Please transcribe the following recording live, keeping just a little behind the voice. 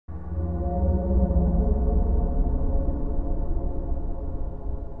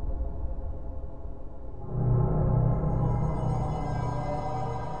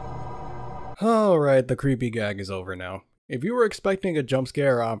Alright, the creepy gag is over now. If you were expecting a jump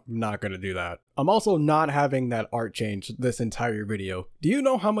scare, I'm not gonna do that. I'm also not having that art change this entire video. Do you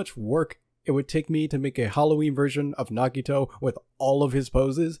know how much work it would take me to make a Halloween version of Nagito with all of his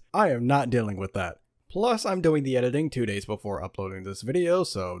poses? I am not dealing with that. Plus, I'm doing the editing 2 days before uploading this video,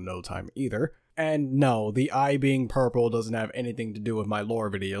 so no time either. And no, the eye being purple doesn't have anything to do with my lore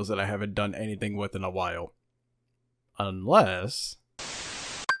videos that I haven't done anything with in a while. Unless...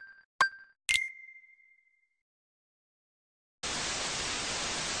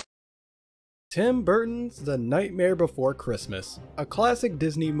 Tim Burton's The Nightmare Before Christmas, a classic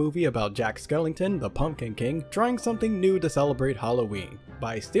Disney movie about Jack Skellington, the Pumpkin King, trying something new to celebrate Halloween,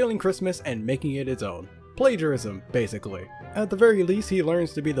 by stealing Christmas and making it his own. Plagiarism, basically. At the very least, he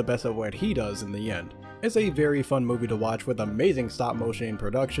learns to be the best at what he does in the end. It's a very fun movie to watch with amazing stop motion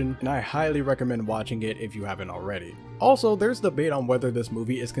production, and I highly recommend watching it if you haven't already. Also, there's debate on whether this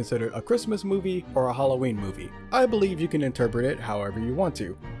movie is considered a Christmas movie or a Halloween movie. I believe you can interpret it however you want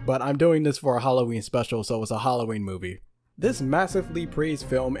to, but I'm doing this for a Halloween special, so it's a Halloween movie. This massively praised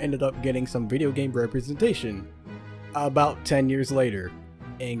film ended up getting some video game representation about 10 years later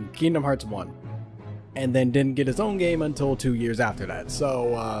in Kingdom Hearts 1. And then didn't get his own game until 2 years after that,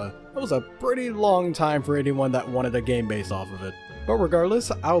 so it was a pretty long time for anyone that wanted a game based off of it. But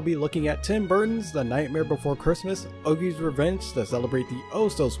regardless, I'll be looking at Tim Burton's The Nightmare Before Christmas, Oogie's Revenge to celebrate the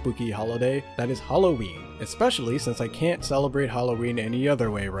oh-so-spooky holiday that is Halloween, especially since I can't celebrate Halloween any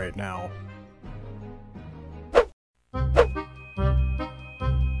other way right now.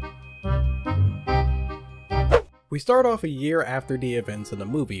 We start off a year after the events of the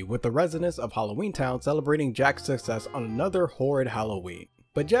movie, with the residents of Halloween Town celebrating Jack's success on another horrid Halloween.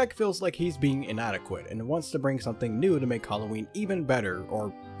 But Jack feels like he's being inadequate and wants to bring something new to make Halloween even better,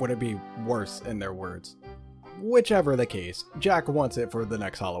 or would it be worse in their words? Whichever the case, Jack wants it for the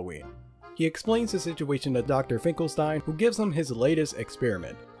next Halloween. He explains the situation to Dr. Finkelstein, who gives him his latest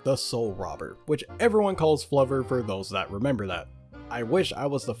experiment, the Soul Robber, which everyone calls Flubber for those that remember that. I wish I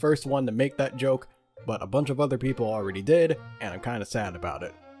was the first one to make that joke, but a bunch of other people already did, and I'm kinda sad about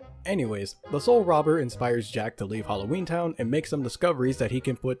it. Anyways, the Soul Robber inspires Jack to leave Halloween Town and make some discoveries that he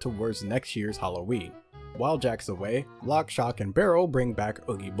can put towards next year's Halloween. While Jack's away, Lock, Shock, and Barrel bring back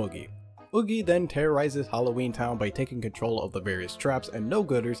Oogie Boogie. Oogie then terrorizes Halloween Town by taking control of the various traps and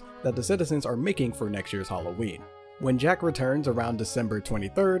no-gooders that the citizens are making for next year's Halloween. When Jack returns around December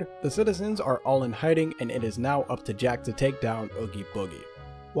 23rd, the citizens are all in hiding and it is now up to Jack to take down Oogie Boogie.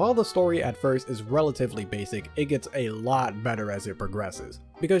 While the story at first is relatively basic, it gets a lot better as it progresses,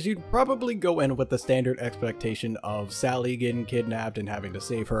 because you'd probably go in with the standard expectation of Sally getting kidnapped and having to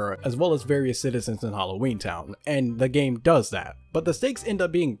save her, as well as various citizens in Halloween Town, and the game does that. But the stakes end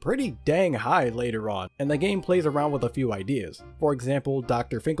up being pretty dang high later on, and the game plays around with a few ideas. For example,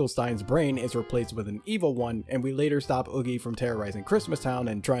 Dr. Finkelstein's brain is replaced with an evil one, and we later stop Oogie from terrorizing Christmas Town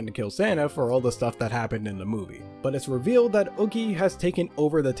and trying to kill Santa for all the stuff that happened in the movie. But it's revealed that Oogie has taken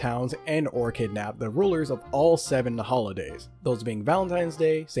over the towns and or kidnapped the rulers of all 7 holidays, those being Valentine's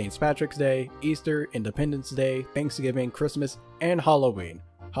Day, St. Patrick's Day, Easter, Independence Day, Thanksgiving, Christmas, and Halloween.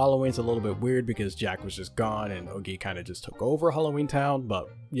 Halloween's a little bit weird because Jack was just gone and Oogie kinda just took over Halloween Town, but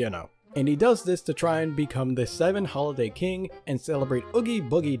you know. And he does this to try and become the 7 holiday king and celebrate Oogie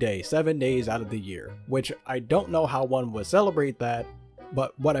Boogie Day 7 days out of the year, which I don't know how one would celebrate that,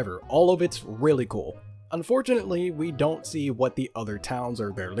 but whatever, all of it's really cool. Unfortunately, we don't see what the other towns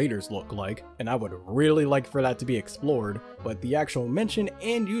or their leaders look like, and I would really like for that to be explored, but the actual mention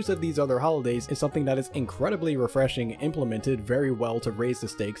and use of these other holidays is something that is incredibly refreshing, implemented very well to raise the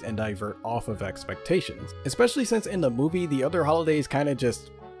stakes and divert off of expectations. Especially since in the movie, the other holidays kinda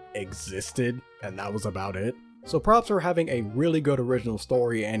just existed, and that was about it. So props for having a really good original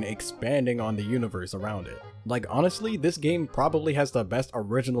story and expanding on the universe around it. Like honestly, this game probably has the best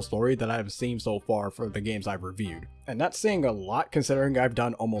original story that I've seen so far for the games I've reviewed. And that's saying a lot considering I've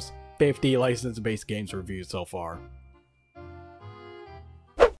done almost 50 license-based games reviews so far.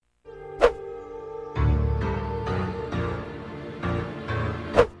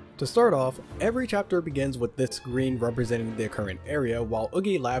 To start off, every chapter begins with this screen representing the current area while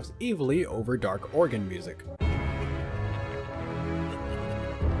Oogie laughs evilly over dark organ music.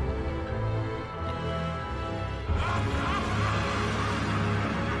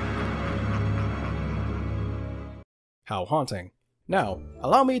 How haunting. Now,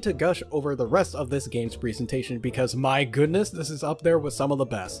 allow me to gush over the rest of this game's presentation because my goodness, this is up there with some of the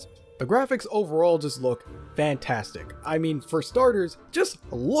best. The graphics overall just look fantastic. I mean, for starters, just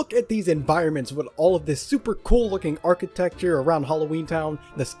look at these environments with all of this super cool looking architecture around Halloween Town,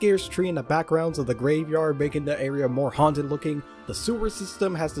 the scarce tree in the backgrounds of the graveyard making the area more haunted looking, the sewer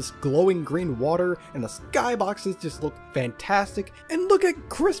system has this glowing green water, and the skyboxes just look fantastic, and look at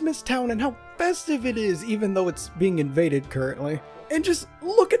Christmas Town and how festive it is even though it's being invaded currently. And just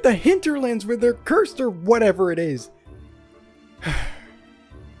look at the hinterlands where they're cursed or whatever it is.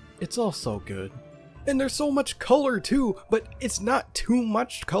 It's all so good. And there's so much color too, but it's not too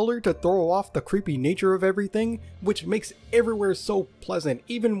much color to throw off the creepy nature of everything, which makes everywhere so pleasant.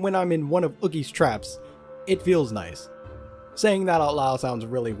 Even when I'm in one of Oogie's traps, it feels nice. Saying that out loud sounds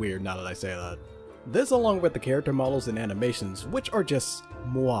really weird now that I say that. This, along with the character models and animations, which are just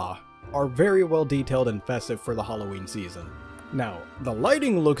mwah, are very well detailed and festive for the Halloween season. Now, the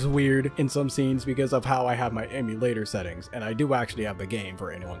lighting looks weird in some scenes because of how I have my emulator settings, and I do actually have the game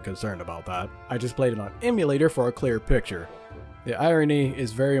for anyone concerned about that. I just played it on emulator for a clear picture. The irony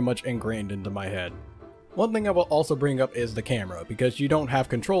is very much ingrained into my head. One thing I will also bring up is the camera, because you don't have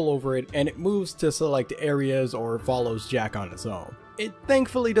control over it and it moves to select areas or follows Jack on its own. It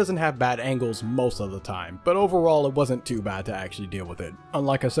thankfully doesn't have bad angles most of the time, but overall it wasn't too bad to actually deal with it,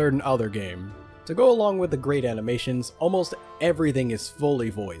 unlike a certain other game. To go along with the great animations, almost everything is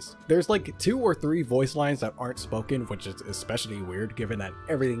fully voiced. There's like 2 or 3 voice lines that aren't spoken, which is especially weird given that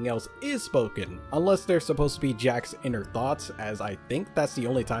everything else is spoken, unless they're supposed to be Jack's inner thoughts, as I think that's the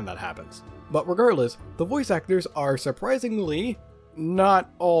only time that happens. But regardless, the voice actors are surprisingly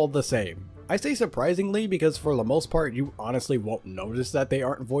not all the same. I say surprisingly because for the most part you honestly won't notice that they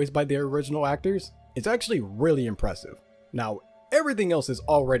aren't voiced by their original actors. It's actually really impressive. Now, everything else is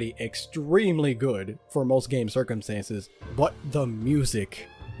already extremely good for most game circumstances, but the music.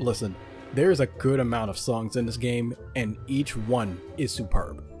 Listen, there's a good amount of songs in this game, and each one is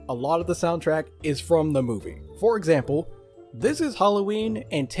superb. A lot of the soundtrack is from the movie. For example, This Is Halloween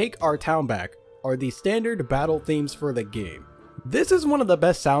and Take Our Town Back are the standard battle themes for the game. This is one of the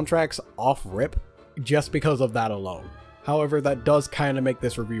best soundtracks off rip, just because of that alone. However, that does kind of make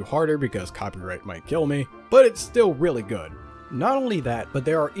this review harder because copyright might kill me, but it's still really good. Not only that, but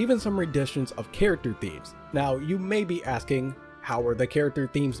there are even some renditions of character themes. Now, you may be asking, how are the character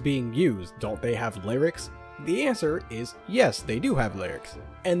themes being used? Don't they have lyrics? The answer is yes, they do have lyrics.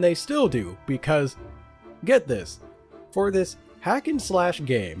 And they still do, because, get this, for this hack and slash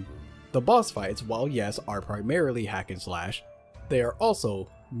game, the boss fights, while yes, are primarily hack and slash, they are also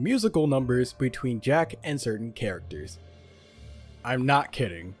musical numbers between Jack and certain characters. I'm not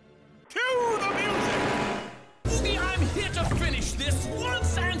kidding. Cue the music! Oogie, I'm here to finish this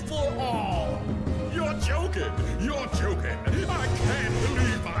once and for all! You're joking! You're joking! I can't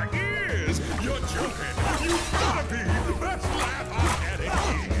believe my ears! You're joking! You gotta be the best laugh I've had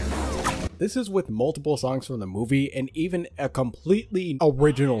in years! This is with multiple songs from the movie and even a completely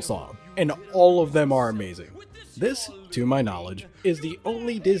original song, and all of them are amazing. This, to my knowledge, is the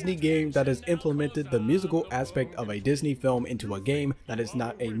only Disney game that has implemented the musical aspect of a Disney film into a game that is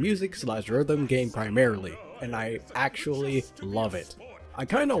not a music/rhythm game primarily, and I actually love it. I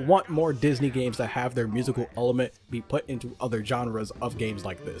kinda want more Disney games that have their musical element be put into other genres of games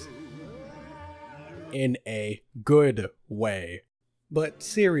like this. In a good way. But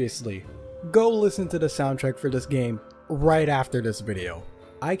seriously, go listen to the soundtrack for this game right after this video.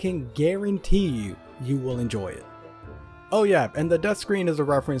 I can guarantee you will enjoy it. Oh yeah, and the death screen is a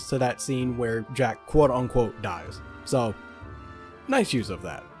reference to that scene where Jack quote-unquote dies. So, nice use of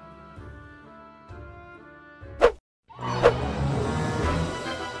that.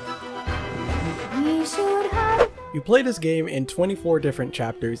 You play this game in 24 different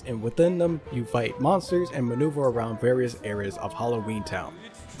chapters, and within them, you fight monsters and maneuver around various areas of Halloween Town.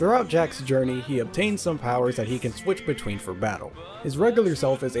 Throughout Jack's journey, he obtains some powers that he can switch between for battle. His regular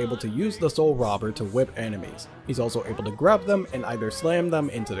self is able to use the Soul Robber to whip enemies. He's also able to grab them and either slam them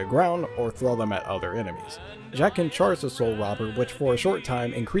into the ground or throw them at other enemies. Jack can charge the Soul Robber, which for a short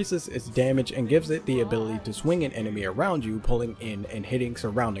time increases its damage and gives it the ability to swing an enemy around you, pulling in and hitting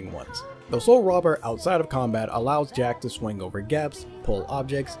surrounding ones. The Soul Robber outside of combat allows Jack to swing over gaps, pull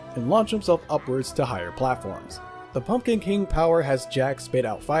objects, and launch himself upwards to higher platforms. The Pumpkin King power has Jack spit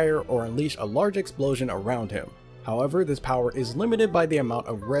out fire or unleash a large explosion around him. However, this power is limited by the amount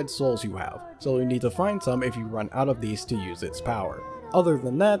of red souls you have, so you need to find some if you run out of these to use its power. Other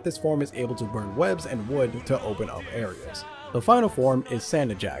than that, this form is able to burn webs and wood to open up areas. The final form is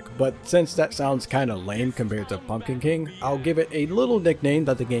Santa Jack, but since that sounds kinda lame compared to Pumpkin King, I'll give it a little nickname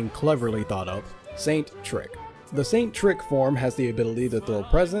that the game cleverly thought up, Saint Trick. The Saint Trick form has the ability to throw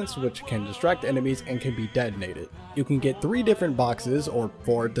presents, which can distract enemies and can be detonated. You can get 3 different boxes, or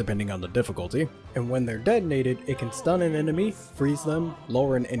 4 depending on the difficulty, and when they're detonated, it can stun an enemy, freeze them,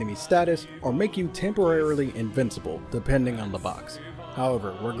 lower an enemy's status, or make you temporarily invincible, depending on the box.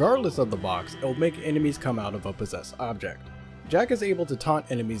 However, regardless of the box, it will make enemies come out of a possessed object. Jack is able to taunt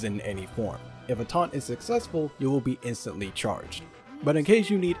enemies in any form. If a taunt is successful, you will be instantly charged. But in case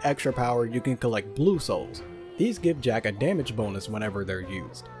you need extra power, you can collect blue souls. These give Jack a damage bonus whenever they're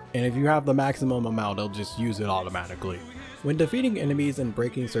used, and if you have the maximum amount, it'll just use it automatically. When defeating enemies and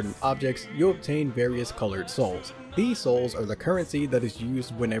breaking certain objects, you obtain various colored souls. These souls are the currency that is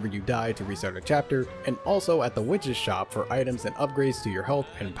used whenever you die to restart a chapter, and also at the witch's shop for items and upgrades to your health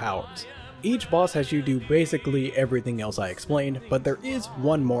and powers. Each boss has you do basically everything else I explained, but there is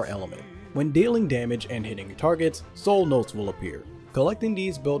one more element. When dealing damage and hitting targets, soul notes will appear. Collecting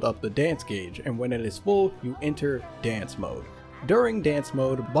these build up the dance gauge, and when it is full, you enter dance mode. During dance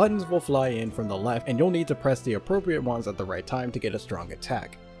mode, buttons will fly in from the left and you'll need to press the appropriate ones at the right time to get a strong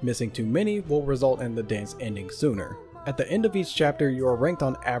attack. Missing too many will result in the dance ending sooner. At the end of each chapter, you are ranked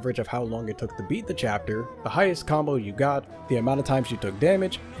on average of how long it took to beat the chapter, the highest combo you got, the amount of times you took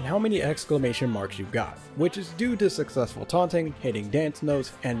damage, and how many exclamation marks you got, which is due to successful taunting, hitting dance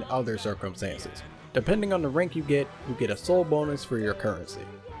notes, and other circumstances. Depending on the rank you get a soul bonus for your currency.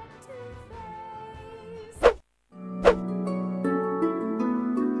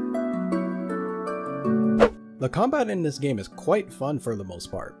 The combat in this game is quite fun for the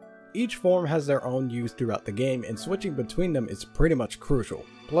most part. Each form has their own use throughout the game, and switching between them is pretty much crucial.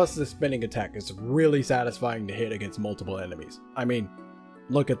 Plus, the spinning attack is really satisfying to hit against multiple enemies. I mean,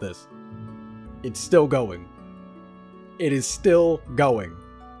 look at this. It's still going. It is still going.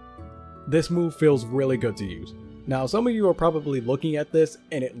 This move feels really good to use. Now, some of you are probably looking at this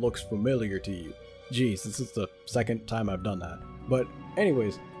and it looks familiar to you. Geez, this is the second time I've done that. But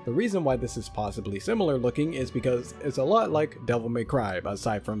anyways, the reason why this is possibly similar looking is because it's a lot like Devil May Cry,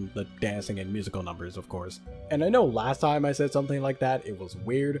 aside from the dancing and musical numbers, of course. And I know last time I said something like that, it was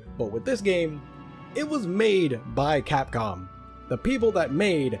weird, but with this game, it was made by Capcom, the people that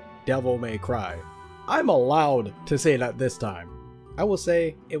made Devil May Cry. I'm allowed to say that this time. I will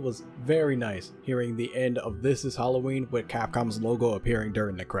say it was very nice hearing the end of This Is Halloween with Capcom's logo appearing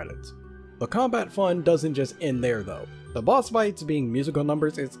during the credits. The combat fun doesn't just end there though. The boss fights being musical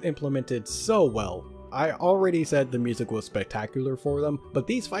numbers is implemented so well. I already said the music was spectacular for them, but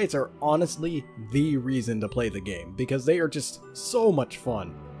these fights are honestly the reason to play the game because they are just so much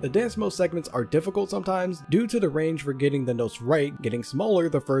fun. The dance mode segments are difficult sometimes due to the range for getting the notes right getting smaller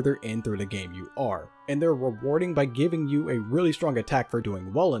the further in through the game you are, and they're rewarding by giving you a really strong attack for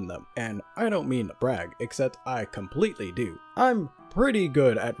doing well in them, and I don't mean to brag, except I completely do. I'm pretty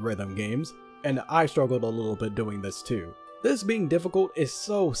good at rhythm games, and I struggled a little bit doing this too. This being difficult is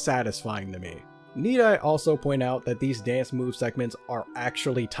so satisfying to me. Need I also point out that these dance move segments are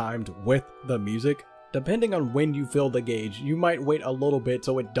actually timed with the music? Depending on when you fill the gauge, you might wait a little bit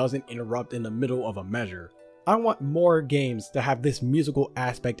so it doesn't interrupt in the middle of a measure. I want more games to have this musical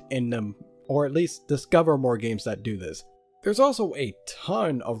aspect in them, or at least discover more games that do this. There's also a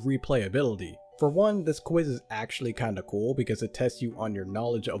ton of replayability. For one, this quiz is actually kinda cool because it tests you on your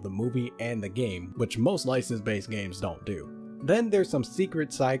knowledge of the movie and the game, which most license-based games don't do. Then there's some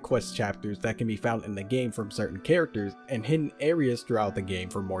secret side quest chapters that can be found in the game from certain characters, and hidden areas throughout the game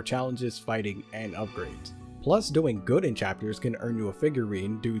for more challenges, fighting, and upgrades. Plus, doing good in chapters can earn you a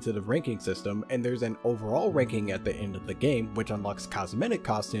figurine due to the ranking system, and there's an overall ranking at the end of the game which unlocks cosmetic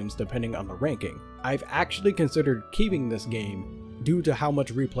costumes depending on the ranking. I've actually considered keeping this game due to how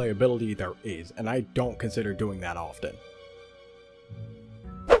much replayability there is, and I don't consider doing that often.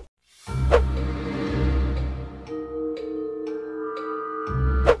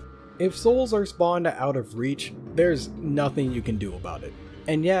 If souls are spawned out of reach, there's nothing you can do about it.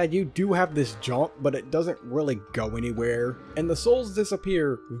 And yeah, you do have this jump, but it doesn't really go anywhere, and the souls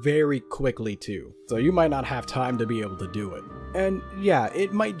disappear very quickly too, so you might not have time to be able to do it. And yeah,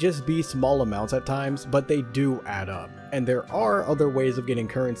 it might just be small amounts at times, but they do add up. And there are other ways of getting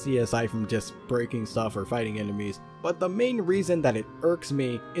currency aside from just breaking stuff or fighting enemies, but the main reason that it irks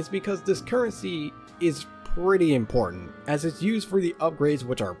me is because this currency is pretty important, as it's used for the upgrades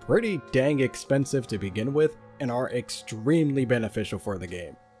which are pretty dang expensive to begin with and are extremely beneficial for the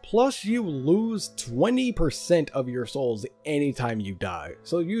game. Plus, you lose 20% of your souls anytime you die,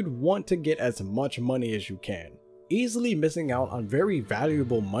 so you'd want to get as much money as you can. Easily missing out on very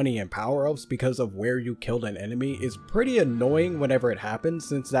valuable money and power-ups because of where you killed an enemy is pretty annoying whenever it happens,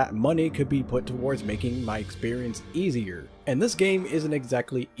 since that money could be put towards making my experience easier. And this game isn't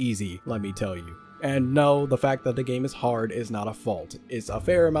exactly easy, let me tell you. And no, the fact that the game is hard is not a fault. It's a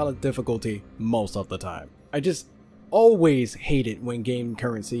fair amount of difficulty most of the time. I just always hate it when game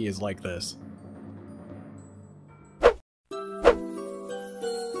currency is like this.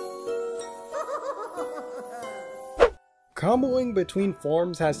 Comboing between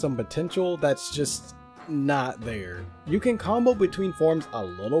forms has some potential that's just not there. You can combo between forms a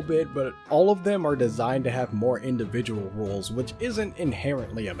little bit, but all of them are designed to have more individual rules, which isn't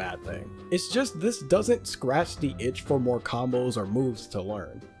inherently a bad thing. It's just this doesn't scratch the itch for more combos or moves to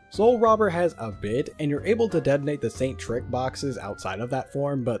learn. Soul Robber has a bit, and you're able to detonate the Saint Trick boxes outside of that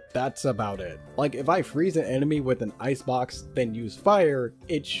form, but that's about it. Like, if I freeze an enemy with an ice box, then use fire,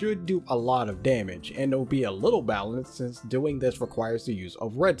 it should do a lot of damage, and it'll be a little balanced since doing this requires the use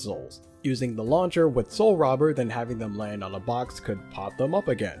of red souls. Using the launcher with Soul Robber, then having them land on a box could pop them up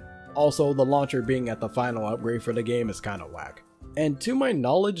again. Also, the launcher being at the final upgrade for the game is kinda whack. And to my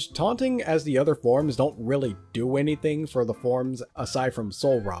knowledge, taunting as the other forms don't really do anything for the forms aside from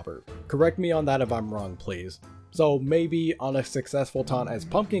Soul Robber. Correct me on that if I'm wrong, please. So maybe on a successful taunt as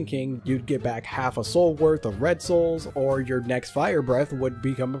Pumpkin King, you'd get back half a soul worth of red souls, or your next fire breath would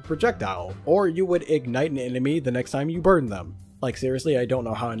become a projectile, or you would ignite an enemy the next time you burn them. Like seriously, I don't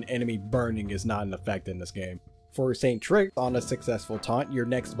know how an enemy burning is not an effect in this game. For Saint Trick, on a successful taunt, your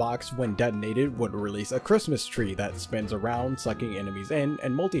next box when detonated would release a Christmas tree that spins around sucking enemies in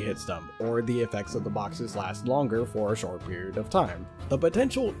and multi-hits them, or the effects of the boxes last longer for a short period of time. The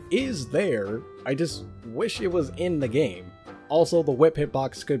potential is there, I just wish it was in the game. Also, the whip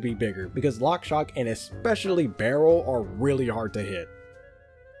hitbox could be bigger, because Lock Shock and especially Barrel are really hard to hit.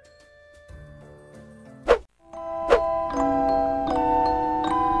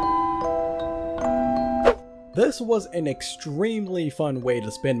 This was an extremely fun way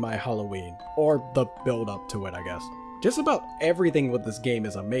to spend my Halloween, or the build up to it I guess. Just about everything with this game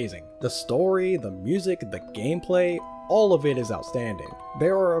is amazing. The story, the music, the gameplay, all of it is outstanding.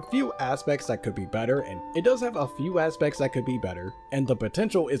 There are a few aspects that could be better, and it does have a few aspects that could be better, and the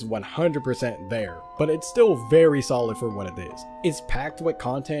potential is 100% there, but it's still very solid for what it is. It's packed with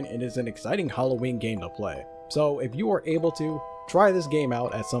content and is an exciting Halloween game to play. So if you are able to, try this game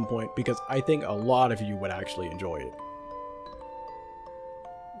out at some point because I think a lot of you would actually enjoy it.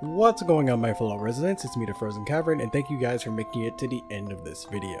 What's going on, my fellow residents? It's me, TheFrozenCavern, and thank you guys for making it to the end of this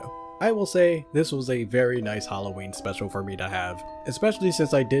video. I will say this was a very nice Halloween special for me to have, especially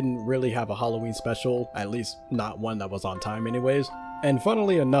since I didn't really have a Halloween special, at least not one that was on time anyways. And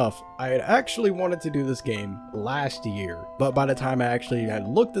funnily enough, I had actually wanted to do this game last year, but by the time I actually had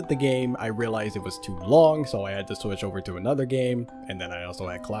looked at the game, I realized it was too long, so I had to switch over to another game, and then I also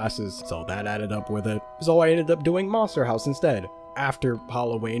had classes, so that added up with it. So I ended up doing Monster House instead, after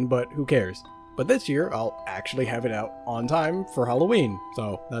Halloween, but who cares. But this year, I'll actually have it out on time for Halloween,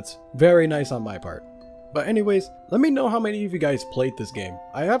 so that's very nice on my part. But anyways, let me know how many of you guys played this game.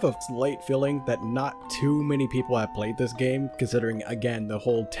 I have a slight feeling that not too many people have played this game, considering again the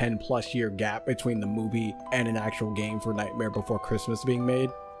whole 10+ year gap between the movie and an actual game for Nightmare Before Christmas being made.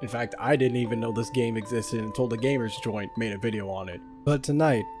 In fact, I didn't even know this game existed until the Gamers Joint made a video on it. But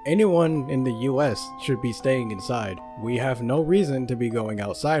tonight, anyone in the US should be staying inside. We have no reason to be going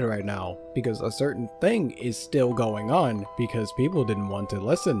outside right now, because a certain thing is still going on because people didn't want to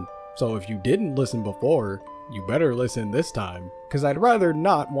listen. So if you didn't listen before, you better listen this time, because I'd rather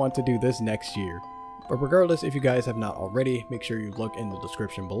not want to do this next year. But regardless, if you guys have not already, make sure you look in the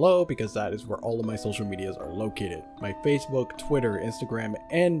description below, because that is where all of my social medias are located. My Facebook, Twitter, Instagram,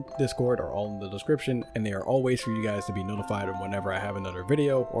 and Discord are all in the description, and they are always for you guys to be notified of whenever I have another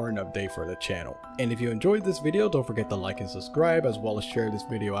video or an update for the channel. And if you enjoyed this video, don't forget to like and subscribe, as well as share this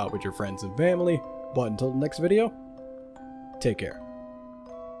video out with your friends and family. But until the next video, take care.